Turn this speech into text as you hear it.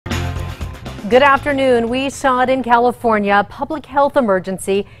Good afternoon. We saw it in California, a public health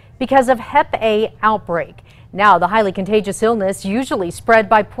emergency because of Hep A outbreak. Now, the highly contagious illness, usually spread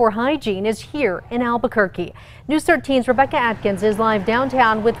by poor hygiene, is here in Albuquerque. News 13's Rebecca Atkins is live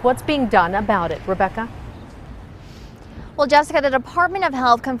downtown with what's being done about it. Rebecca? Well, Jessica, the Department of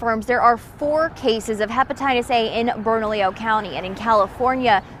Health confirms there are 4 cases of hepatitis A in Bernalillo County. And in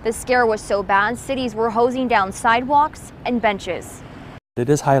California, the scare was so bad, cities were hosing down sidewalks and benches. It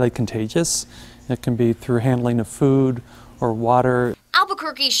is highly contagious. It can be through handling of food or water.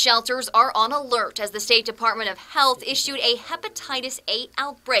 Albuquerque shelters are on alert as the State Department of Health issued a hepatitis A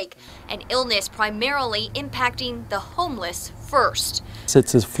outbreak, an illness primarily impacting the homeless first.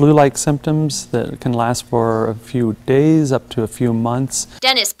 It's flu-like symptoms that can last for a few days up to a few months.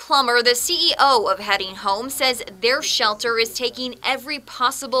 Dennis Plummer, the CEO of Heading Home, says their shelter is taking every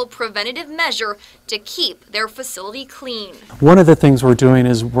possible preventative measure to keep their facility clean. One of the things we're doing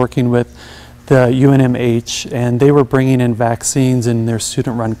is working with the UNMH, and they were bringing in vaccines in their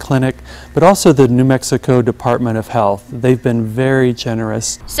student-run clinic, but also the New Mexico Department of Health. They've been very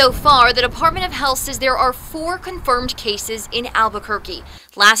generous. So far, the Department of Health says there are 4 confirmed cases in Albuquerque.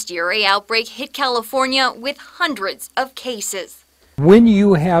 Last year, an outbreak hit California with hundreds of cases. When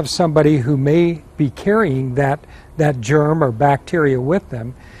you have somebody who may be carrying that germ or bacteria with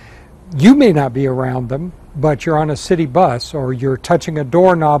them, you may not be around them, but you're on a city bus or you're touching a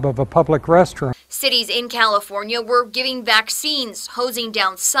doorknob of a public restroom. Cities in California were giving vaccines, hosing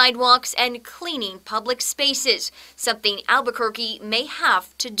down sidewalks, and cleaning public spaces, something Albuquerque may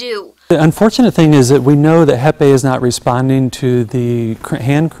have to do. The unfortunate thing is that we know that Hep A is not responding to the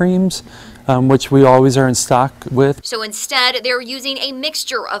hand creams, which we always are in stock with. So instead, they're using a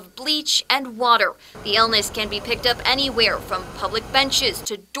mixture of bleach and water. The illness can be picked up anywhere from public benches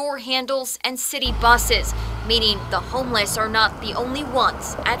to door handles and city buses, meaning the homeless are not the only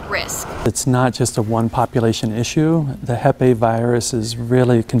ones at risk. It's not just a one population issue. The Hep A virus is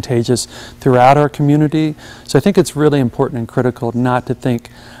really contagious throughout our community. So I think it's really important and critical not to think,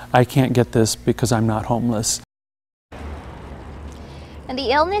 I can't get this because I'm not homeless. And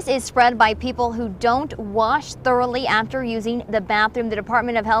the illness is spread by people who don't wash thoroughly after using the bathroom. The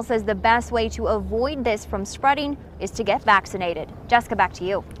Department of Health says the best way to avoid this from spreading is to get vaccinated. Jessica, back to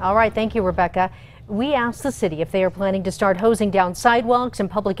you. All right. Thank you, Rebecca. We asked the city if they are planning to start hosing down sidewalks in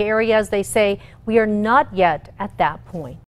public areas. They say we are not yet at that point.